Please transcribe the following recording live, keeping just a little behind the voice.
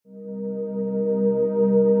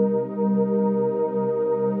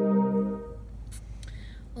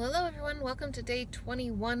welcome to day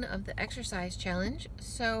 21 of the exercise challenge.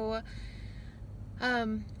 So I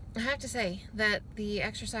have to say that the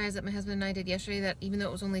exercise that my husband and I did yesterday, that even though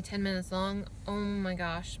it was only 10 minutes long, oh my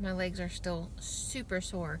gosh, my legs are still super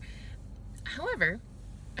sore. However,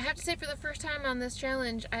 I have to say for the first time on this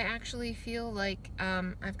challenge, I actually feel like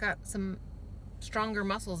I've got some stronger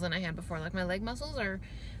muscles than I had before. Like my leg muscles are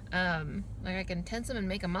like I can tense them and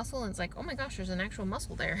make a muscle, and it's like, oh my gosh, there's an actual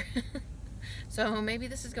muscle there. So maybe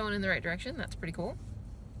this is going in the right direction. That's pretty cool.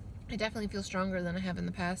 I definitely feel stronger than I have in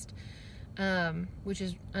the past, which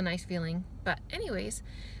is a nice feeling. But anyways,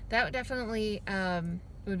 that would definitely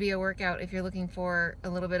would be a workout if you're looking for a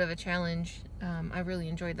little bit of a challenge. I really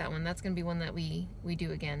enjoyed that one. That's going to be one that we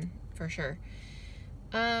do again for sure.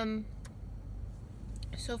 So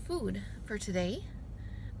food for today.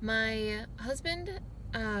 My husband,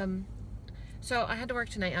 so I had to work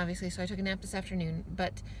tonight, obviously, so I took a nap this afternoon,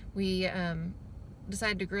 but we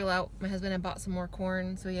decided to grill out. My husband had bought some more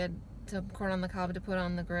corn, so he had some corn on the cob to put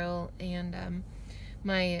on the grill, and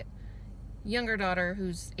my younger daughter,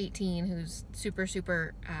 who's 18, who's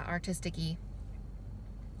super artistic-y,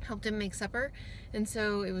 helped him make supper, and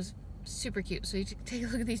so it was super cute. So you take a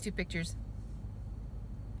look at these two pictures.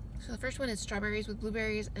 So the first one is strawberries with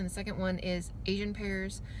blueberries, and the second one is Asian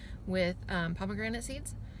pears with pomegranate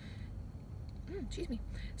seeds. Excuse me.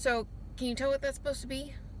 So can you tell what that's supposed to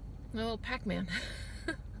be? A little Pac-Man.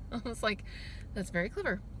 I was like, that's very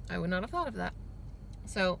clever. I would not have thought of that.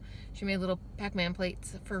 So she made little Pac-Man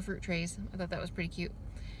plates for fruit trays. I thought that was pretty cute.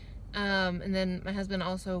 And then my husband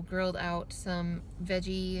also grilled out some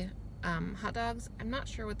veggie hot dogs. I'm not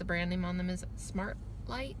sure what the brand name on them is. Smart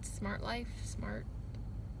Life, Smart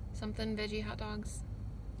something veggie hot dogs.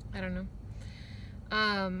 I don't know.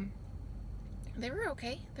 They were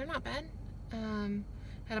okay. They're not bad.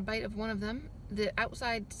 Had a bite of one of them. The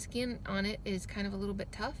outside skin on it is kind of a little bit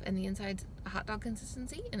tough, and the inside's a hot dog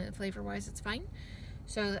consistency, and flavor-wise it's fine.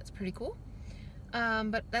 So that's pretty cool.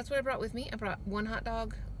 But that's what I brought with me. I brought one hot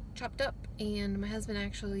dog chopped up, and my husband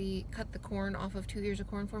actually cut the corn off of 2 ears of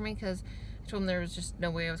corn for me, because I told him there was just no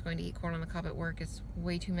way I was going to eat corn on the cob at work. It's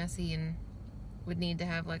way too messy and would need to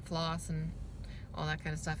have like floss and all that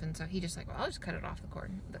kind of stuff. And so he just like, well, I'll just cut it off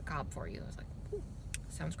the cob for you. I was like, ooh,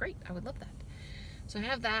 sounds great. I would love that. So I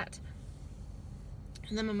have that.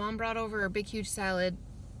 And then my mom brought over a big huge salad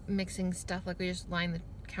mixing stuff. Like we just line the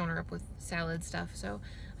counter up with salad stuff. So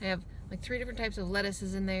I have like 3 different types of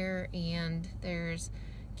lettuces in there, and there's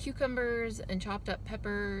cucumbers and chopped up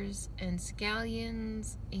peppers and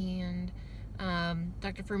scallions and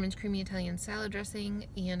Dr. Furman's creamy Italian salad dressing.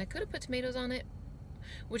 And I could have put tomatoes on it,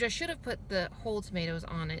 which I should have put the whole tomatoes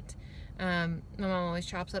on it. My mom always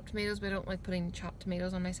chops up tomatoes, but I don't like putting chopped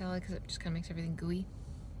tomatoes on my salad because it just kind of makes everything gooey.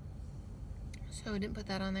 So I didn't put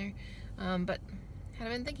that on there. But had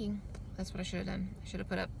I been thinking, that's what I should have done. I should have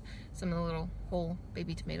put up some of the little whole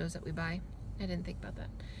baby tomatoes that we buy. I didn't think about that.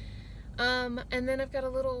 And then I've got a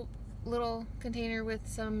little container with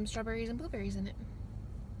some strawberries and blueberries in it.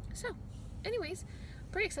 So, anyways,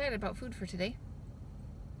 pretty excited about food for today.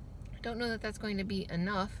 I don't know that that's going to be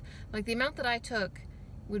enough. Like the amount that I took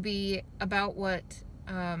would be about what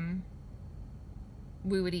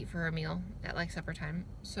we would eat for a meal at like supper time.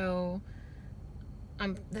 So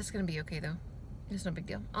that's gonna be okay though. It's no big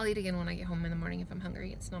deal. I'll eat again when I get home in the morning if I'm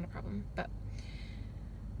hungry. It's not a problem. But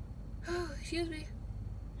oh, excuse me.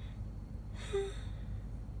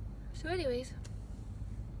 So anyways,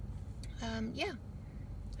 yeah,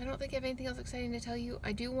 I don't think I have anything else exciting to tell you.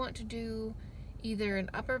 I do want to do either an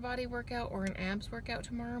upper body workout or an abs workout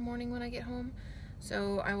tomorrow morning when I get home.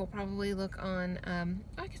 So I will probably look on,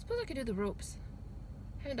 I suppose I could do the ropes.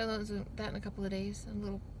 I haven't done that in a couple of days, a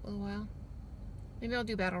little while. Maybe I'll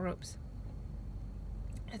do battle ropes.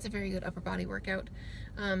 That's a very good upper body workout.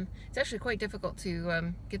 It's actually quite difficult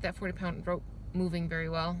to get that 40-pound rope moving very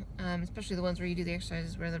well, especially the ones where you do the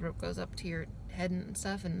exercises where the rope goes up to your head and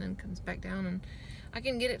stuff and then comes back down. And I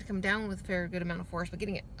can get it to come down with a fair good amount of force, but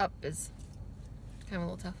getting it up is kind of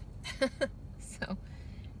a little tough. So,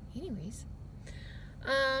 anyways.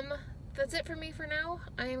 That's it for me for now.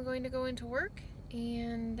 I am going to go into work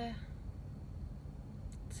and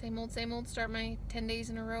same old, start my 10 days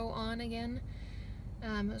in a row on again.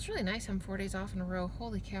 It was really nice having 4 days off in a row.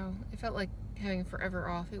 Holy cow. It felt like having forever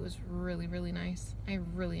off. It was really nice. I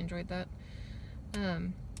really enjoyed that.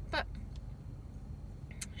 But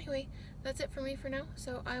anyway, that's it for me for now.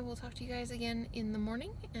 So I will talk to you guys again in the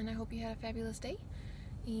morning, and I hope you had a fabulous day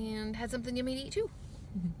and had something yummy to eat too.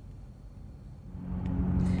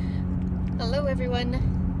 Hello everyone.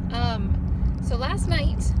 So last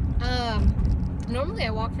night, normally I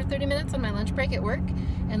walk for 30 minutes on my lunch break at work,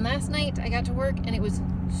 and last night I got to work and it was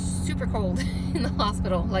super cold in the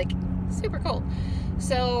hospital, like super cold.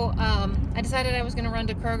 So I decided I was gonna run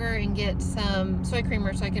to Kroger and get some soy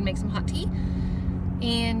creamer so I could make some hot tea,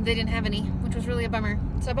 and they didn't have any, which was really a bummer.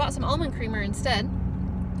 So I bought some almond creamer instead,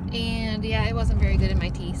 and yeah, it wasn't very good in my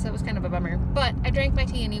tea, so it was kind of a bummer. But I drank my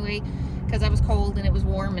tea anyway because I was cold and it was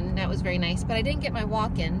warm, and that was very nice. But I didn't get my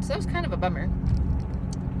walk in, so that was kind of a bummer.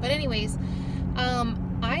 But anyways,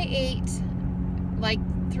 I ate like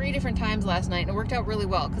 3 different times last night, and it worked out really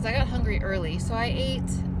well because I got hungry early. So I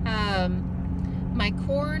ate my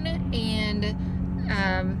corn and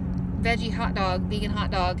veggie hot dog, vegan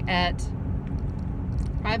hot dog, at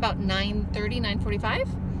probably about 9:30, 9:45.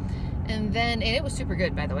 And then, and it was super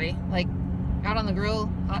good, by the way, like out on the grill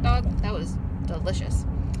hot dog, that was delicious.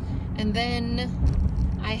 And then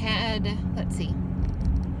I had, let's see,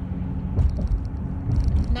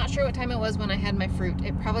 not sure what time it was when I had my fruit.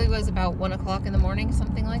 It probably was about 1 o'clock in the morning,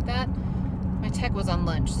 something like that. My tech was on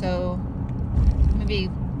lunch, so maybe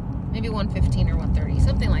 1:15 or 1:30,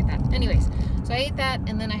 something like that. Anyways, so I ate that,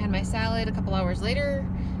 and then I had my salad a couple hours later.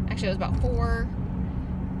 Actually, it was about 4.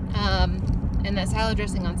 And that salad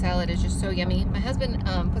dressing on salad is just so yummy. My husband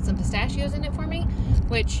put some pistachios in it for me,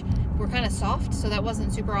 which were kind of soft, so that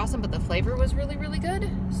wasn't super awesome, but the flavor was really, really good.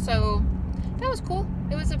 So that was cool.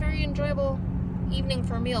 It was a very enjoyable evening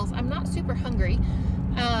for meals. I'm not super hungry,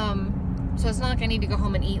 so it's not like I need to go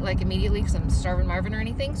home and eat like immediately because I'm starving Marvin or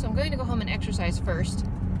anything. So I'm going to go home and exercise first.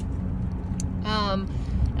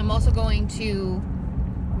 I'm also going to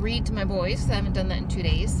read to my boys because I haven't done that in 2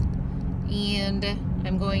 days, and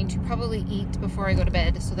I'm going to probably eat before I go to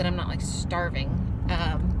bed so that I'm not like starving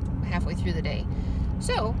halfway through the day.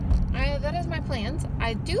 So that is my plans.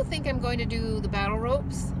 I do think I'm going to do the battle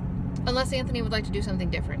ropes, unless Anthony would like to do something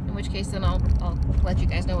different, in which case then I'll let you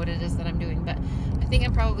guys know what it is that I'm doing. But I think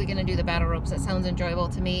I'm probably going to do the battle ropes. That sounds enjoyable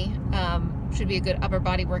to me. Should be a good upper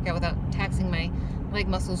body workout without taxing my leg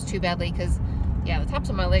muscles too badly, because yeah, the tops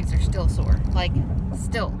of my legs are still sore, like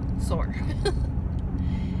still sore.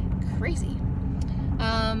 Crazy.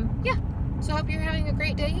 Yeah, so I hope you're having a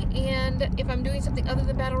great day, and if I'm doing something other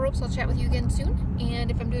than battle ropes, I'll chat with you again soon. And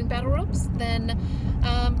if I'm doing battle ropes, then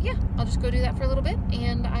yeah, I'll just go do that for a little bit,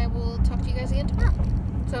 and I will talk to you guys again tomorrow.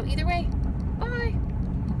 So either way, bye.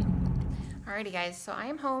 Alrighty guys, so I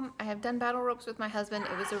am home. I have done battle ropes with my husband.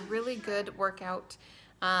 It was a really good workout.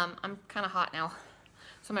 I'm kind of hot now,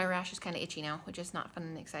 so my rash is kind of itchy now, which is not fun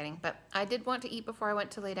and exciting. But I did want to eat before I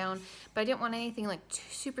went to lay down, but I didn't want anything like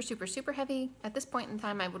super, super, super heavy. At this point in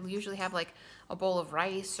time, I would usually have like a bowl of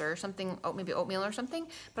rice or something, maybe oatmeal or something,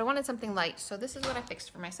 but I wanted something light. So this is what I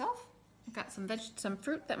fixed for myself. I've got some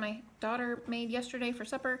fruit that my daughter made yesterday for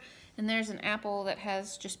supper, and there's an apple that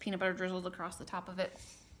has just peanut butter drizzled across the top of it.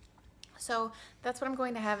 So that's what I'm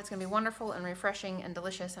going to have. It's going to be wonderful and refreshing and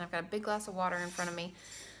delicious, and I've got a big glass of water in front of me.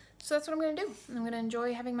 So that's what I'm going to do. I'm going to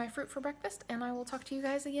enjoy having my fruit for breakfast, and I will talk to you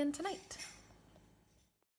guys again tonight.